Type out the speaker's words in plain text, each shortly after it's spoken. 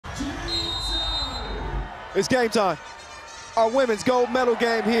It's game time. Our women's gold medal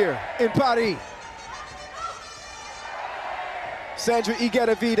game here in Paris. Sandra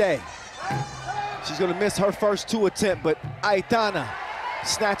Igueravide. She's gonna miss her first 2 attempts, but Aitana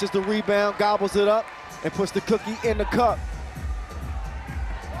snatches the rebound, gobbles it up, and puts the cookie in the cup.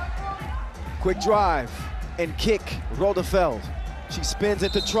 Quick drive and kick, Rodefeld. She spins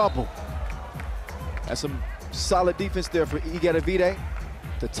into trouble. That's some solid defense there for Igueravide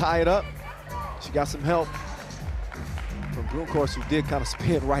to tie it up. She got some help from Brunkhorst, who did kind of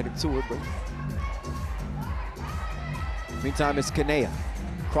spin right into it, but meantime, it's Kanea,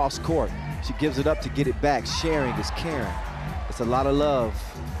 cross court. She gives it up to get it back. Sharing is caring. It's a lot of love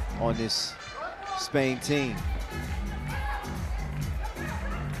on this Spain team.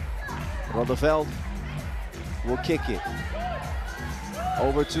 Rodefeld will kick it.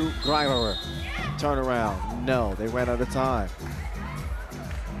 Over to Greimerer. Turnaround, no, they ran out of time.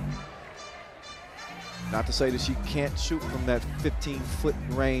 Not to say that she can't shoot from that 15-foot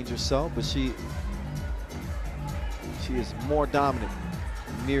range or so, but she is more dominant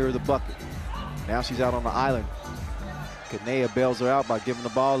near the bucket. Now she's out on the island. Kanea bails her out by giving the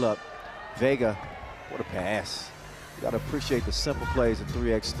ball up. Vega, what a pass. You gotta appreciate the simple plays in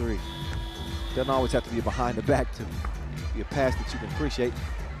 3x3. Doesn't always have to be behind the back to be a pass that you can appreciate.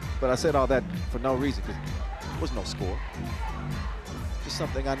 But I said all that for no reason, because there was no score. Just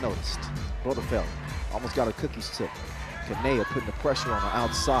something I noticed. Rodefeld almost got a cookies tip. Kanea putting the pressure on the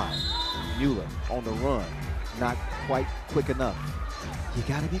outside. Mueller on the run. Not quite quick enough. You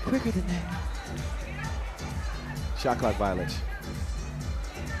gotta be quicker than that. Shot clock violation.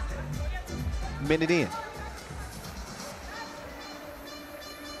 Minute in.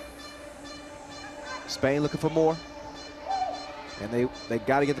 Spain looking for more. And they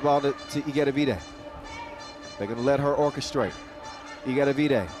gotta get the ball to Igueravide. They're gonna let her orchestrate.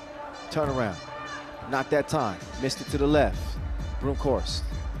 Igueravide, turnaround. Not that time. Missed it to the left. Brunkhorst.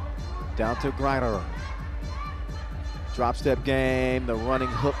 Down to Greimerer. Drop step game, the running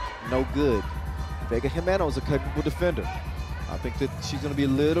hook, no good. Vega Jimeno is a capable defender. I think that she's gonna be a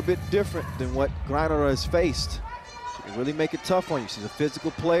little bit different than what Greimerer has faced. She can really make it tough on you. She's a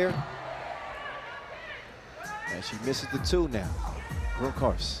physical player. And she misses the 2 now.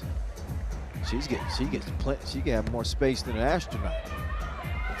 Brunkhorst. She can have more space than an astronaut.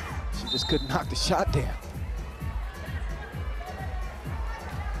 She just couldn't knock the shot down.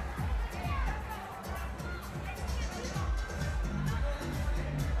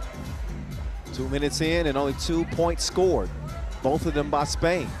 Two minutes in and only 2 points scored, both of them by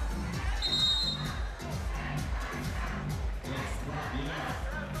Spain.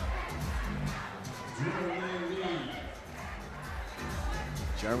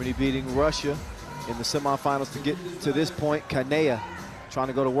 Germany beating Russia in the semifinals to get to this point. Kanea trying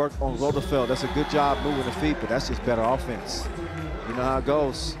to go to work on Rodefeld. That's a good job moving the feet, but that's just better offense. You know how it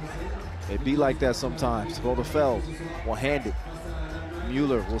goes. They be like that sometimes. Rodefeld will hand it.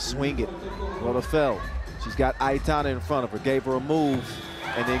 Mueller will swing it. Rodefeld, she's got Aitana in front of her. Gave her a move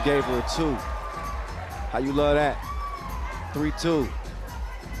and then gave her a 2. How you love that? 3-2.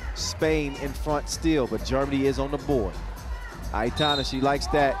 Spain in front still, but Germany is on the board. Aitana, she likes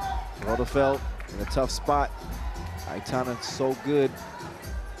that. Rodefeld in a tough spot. Aitana so good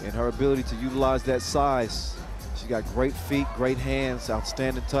in her ability to utilize that size. She's got great feet, great hands,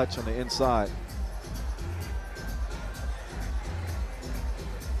 outstanding touch on the inside.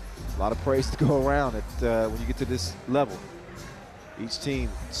 A lot of praise to go around when you get to this level. Each team,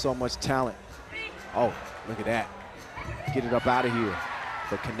 so much talent. Oh, look at that. Get it up out of here.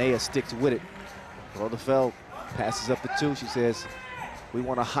 But Kanea sticks with it. Rodefeld passes up the 2. She says, we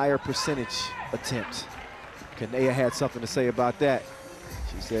want a higher percentage attempt. Kanea had something to say about that.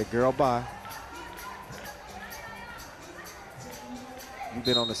 She said, girl, bye. You've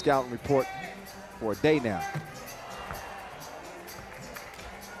been on the scouting report for a day now.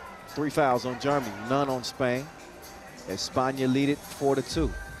 3 fouls on Germany, none on Spain. España lead it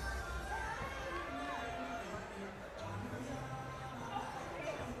 4-2.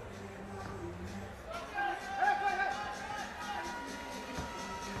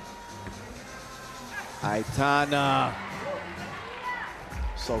 Aitana,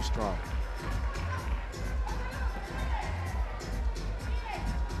 so strong.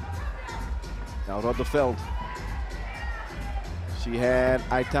 Now Rodefeld. She had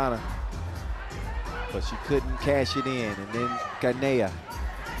Aitana, but she couldn't cash it in. And then Kanea,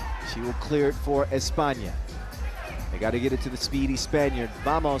 she will clear it for España. They got to get it to the speedy Spaniard.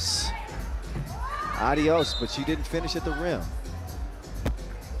 Vamos. Adios, but she didn't finish at the rim.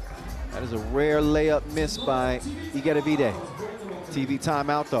 That is a rare layup miss by Igueravide. TV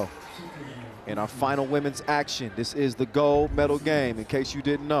timeout, though. in our final women's action. This is the gold medal game, in case you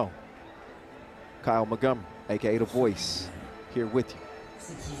didn't know. Kyle Montgomery, aka The Voice, here with you.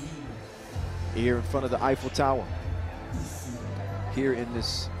 Here in front of the Eiffel Tower. Here in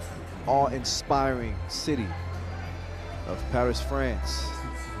this awe-inspiring city of Paris, France,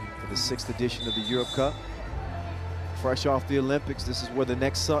 for the 6th edition of the Europe Cup. Fresh off the Olympics, this is where the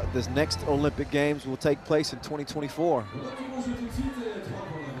next Olympic Games will take place in 2024.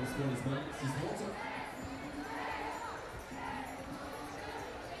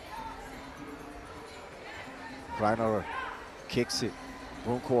 Greiner kicks it.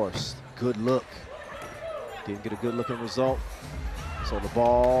 Brunkhorst, good look. Didn't get a good looking result. So the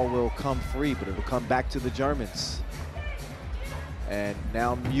ball will come free, but it'll come back to the Germans. And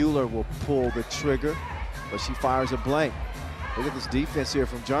now Mueller will pull the trigger, but she fires a blank. Look at this defense here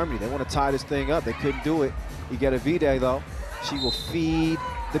from Germany. They want to tie this thing up. They couldn't do it. Vide, though. She will feed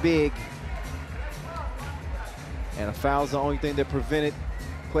the big. And a foul's the only thing that prevented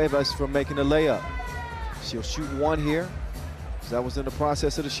Cuevas from making the layup. She'll shoot one here. So that was in the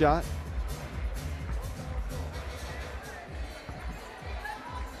process of the shot.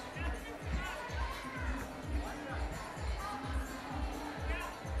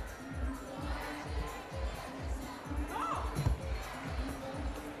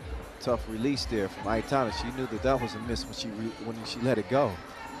 Tough release there from Aitana. She knew that that was a miss when she let it go.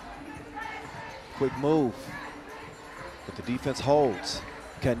 Quick move, but the defense holds.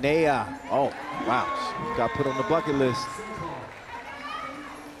 Canea, oh wow, she got put on the bucket list.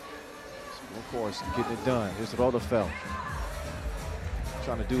 Of course, getting it done. Here's Rodefeld,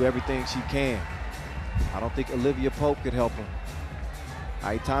 trying to do everything she can. I don't think Olivia Pope could help her.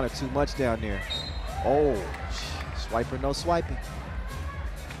 Aitana too much down there. Oh, swiper, no swiping.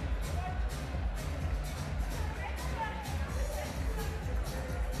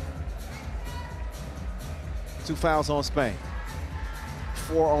 Two fouls on Spain,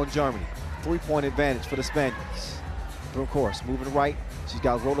 4 on Germany. 3-point advantage for the Spaniards. Brunkhorst moving right. She's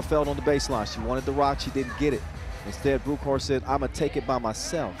got Rodefeld on the baseline. She wanted the rock, she didn't get it. Instead, Brunkhorst said, I'm gonna take it by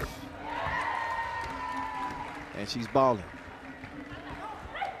myself. And she's balling.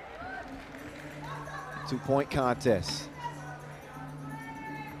 2-point contest.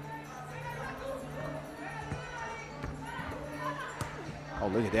 Oh,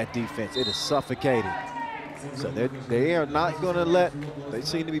 look at that defense. It is suffocating. So they are not going to let, they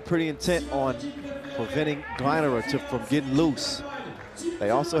seem to be pretty intent on preventing Greiner from getting loose.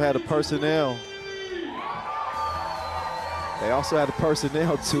 They also had the personnel.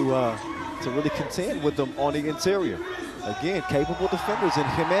 To really contend with them on the interior. Again, capable defenders in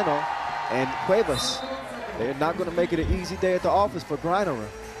Jimeno and Cuevas. They're not going to make it an easy day at the office for Greiner.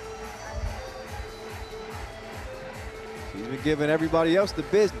 She's been giving everybody else the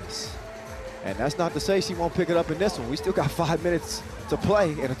business. And that's not to say she won't pick it up in this one. We still got 5 minutes to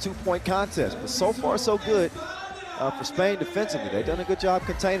play in a 2-point contest. But so far, so good for Spain defensively. They've done a good job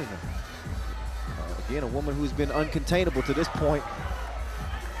containing her. Again, a woman who's been uncontainable to this point.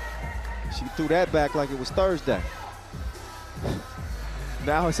 She threw that back like it was Thursday.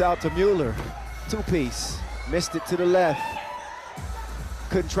 Now it's out to Mueller. 2-piece. Missed it to the left.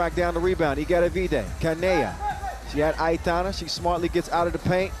 Couldn't track down the rebound. Vide. Canea. She had Aitana. She smartly gets out of the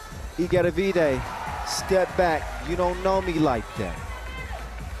paint. Vide, step back. You don't know me like that.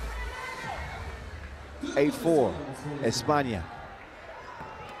 8-4, España.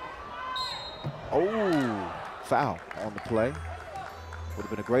 Oh, foul on the play. Would have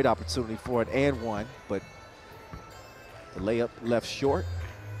been a great opportunity for it and one, but the layup left short.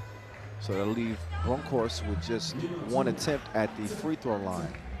 So that'll leave Brunkhorst with just one attempt at the free throw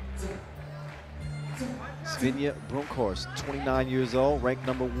line. Svenja Brunkhorst, 29 years old, ranked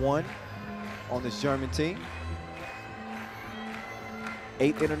 #1 on this German team.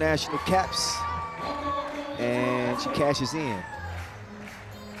 8 international caps, and she cashes in.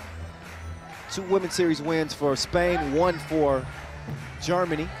 2 Women's Series wins for Spain, 1 for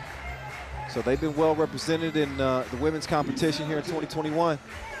Germany. So they've been well represented in the women's competition here in 2021.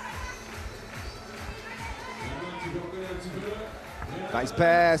 Nice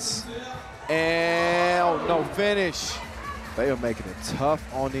pass. And oh, no finish. They are making it tough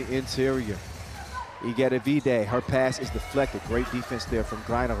on the interior. Vide, her pass is deflected. Great defense there from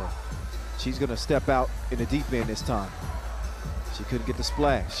Greiner. She's gonna step out in the deep end this time. She couldn't get the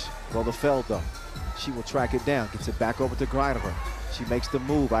splash. Rodefeld though, she will track it down, gets it back over to Greiner. She makes the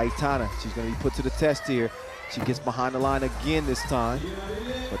move, Aitana. She's gonna be put to the test here. She gets behind the line again this time,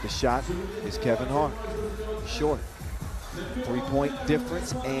 but the shot is Kevin Hart. Short. 3-point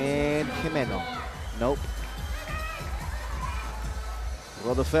difference, and Jimeno. Nope.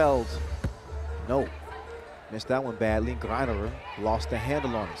 Rodefeld No, missed that one badly. Greiner lost the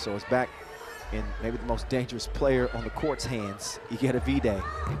handle on it, so it's back in maybe the most dangerous player on the court's hands. You get a V-Day.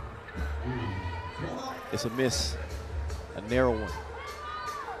 It's a miss, a narrow one.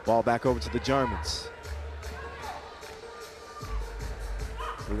 Ball back over to the Germans.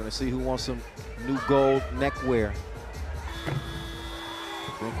 We're gonna see who wants some new gold neckwear.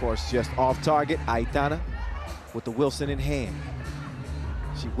 And of course, just off target, Aitana with the Wilson in hand.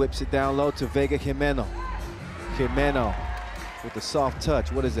 She whips it down low to Vega Jimeno. Jimeno with the soft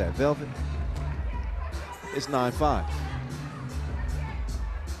touch. What is that, velvet? It's 9-5.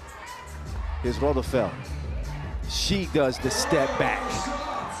 Here's Rodefeld. She does the step back.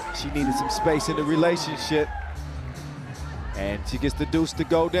 She needed some space in the relationship. And she gets the deuce to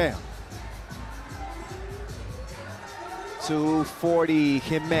go down. 240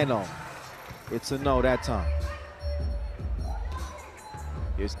 Jimeno. It's a no that time.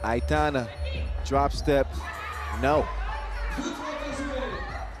 Here's Aitana. Drop step. No.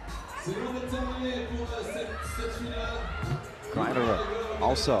 Greiner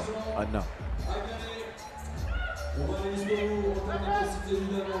also a no.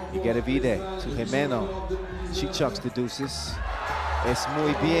 You get a V-Day to Jimeno. She chucks the deuces. Es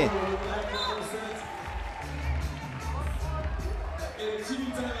muy bien.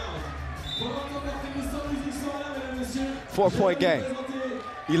 Four-point game.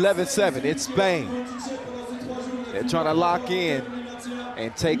 11-7. It's Spain. They're trying to lock in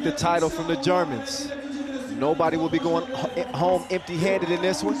and take the title from the Germans. Nobody will be going home empty-handed in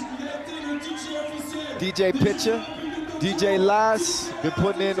this one. DJ Pitcher, DJ Las, been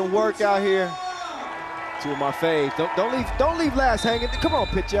putting in the work out here. Two of my faves. Don't leave Las hanging. Come on,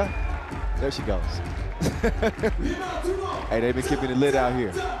 Pitcher. There she goes. Hey, they've been keeping it lit out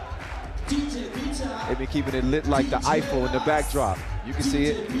here. They've been keeping it lit like the Eiffel in the backdrop. You can see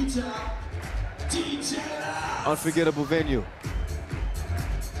it. Unforgettable venue.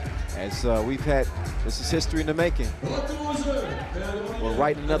 As we've had, this is history in the making. We're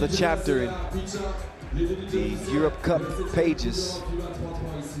writing another chapter in the Europe Cup pages.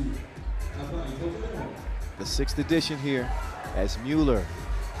 The 6th edition here as Mueller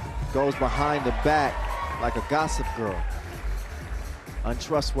goes behind the back like a gossip girl.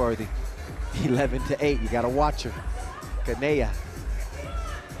 Untrustworthy. 11-8, you gotta watch her. Canella.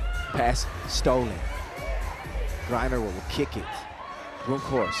 Pass stolen. Greiner will kick it.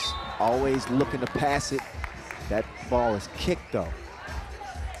 Brunkhorst always looking to pass it. That ball is kicked though.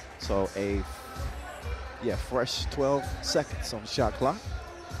 So a fresh 12 seconds on the shot clock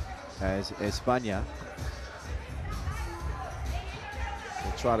as España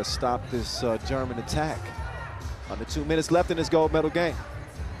will try to stop this German attack. Under 2 minutes left in this gold medal game.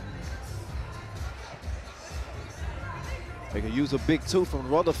 They can use a big two from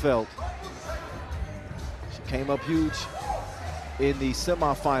Rodefeld. She came up huge in the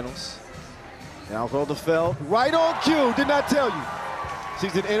semifinals. Now Rodefeld, right on cue, did not tell you.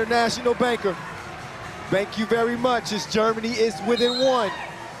 She's an international banker. Thank you very much as Germany is within one.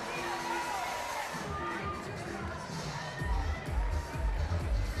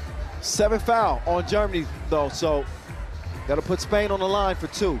 Seventh foul on Germany though, so that'll put Spain on the line for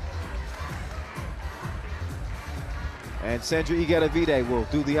 2. And Sandra Igueravide will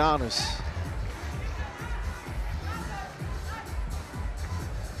do the honors.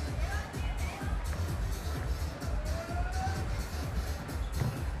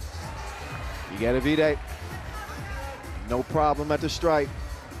 Igueravide, no problem at the stripe.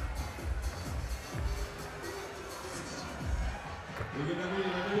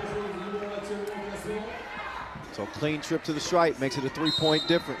 So clean trip to the stripe makes it a 3-point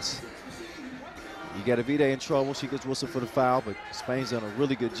difference. Igueravide in trouble. She gets whistled for the foul, but Spain's done a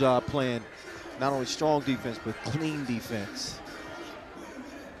really good job playing not only strong defense, but clean defense.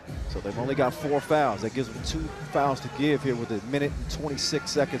 So they've only got 4 fouls. That gives them 2 fouls to give here with 1 minute and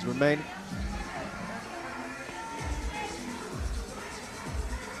 26 seconds remaining.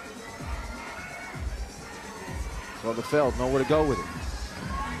 Rodefeld nowhere to go with it.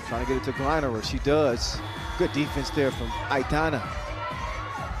 Trying to get it to Greiner. She does. Good defense there from Aitana.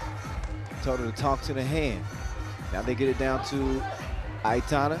 Told her to talk to the hand. Now they get it down to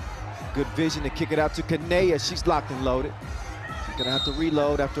Aitana. Good vision to kick it out to Canella. She's locked and loaded. She's gonna have to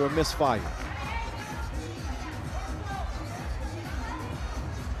reload after a misfire.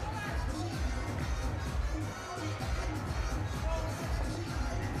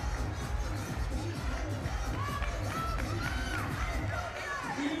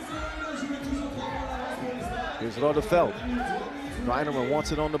 Here's Rodefeld. Greiner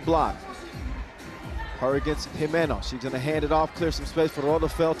wants it on the block. Her against Jimeno. She's going to hand it off, clear some space for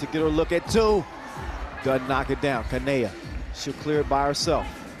Rodefeld to get her look at 2. Doesn't knock it down. Canella, she'll clear it by herself.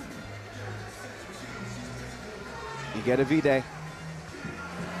 You get a V-Day.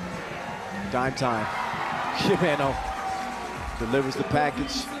 Dime time. Jimeno delivers the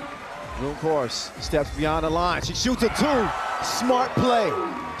package. Bronckhorst steps beyond the line. She shoots a 2. Smart play.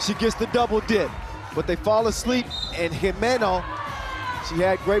 She gets the double dip. But they fall asleep, and Jimeno, she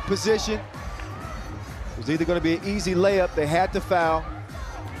had great position. It was either going to be an easy layup. They had to foul.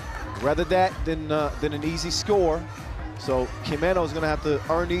 Rather that than an easy score. So Jimeno is going to have to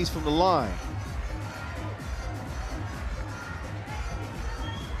earn these from the line.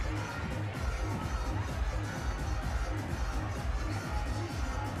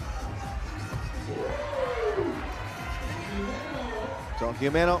 So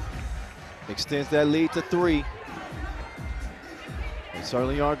Jimeno extends that lead to 3. They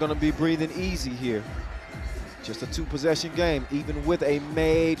certainly aren't going to be breathing easy here. Just a 2-possession game, even with a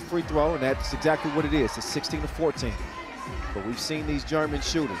made free throw, and that's exactly what it is. It's 16-14. But we've seen these German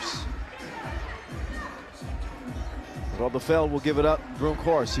shooters. Rodefeld will give it up.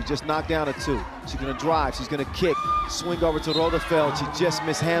 Bronckhorst, she just knocked down a 2. She's going to drive, she's going to kick, swing over to Rodefeld. She just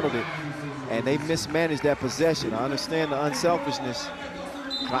mishandled it, and they mismanaged that possession. I understand the unselfishness.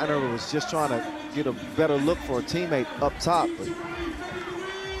 Reiner was just trying to get a better look for a teammate up top, but you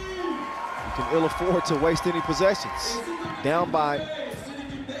can ill afford to waste any possessions. Down by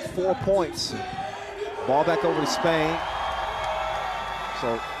 4 points. Ball back over to Spain.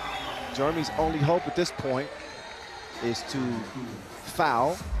 So Germany's only hope at this point is to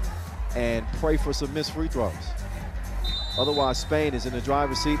foul and pray for some missed free throws. Otherwise, Spain is in the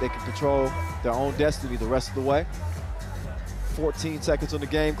driver's seat. They can control their own destiny the rest of the way. 14 seconds on the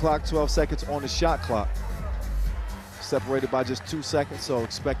game clock, 12 seconds on the shot clock. Separated by just 2 seconds, so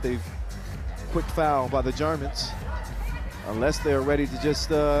expect a quick foul by the Germans, unless they're ready to just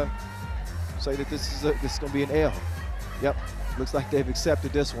say that this is going to be an L. Yep, looks like they've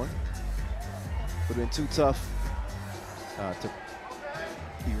accepted this one. Would have been too tough to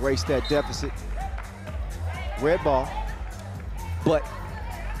erase that deficit. Red ball, but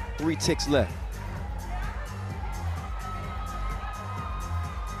 3 ticks left.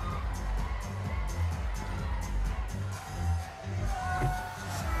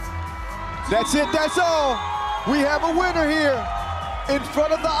 That's it, that's all. We have a winner here in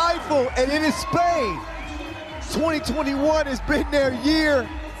front of the Eiffel, and it is Spain. 2021 has been their year,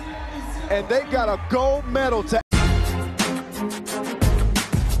 and they got a gold medal to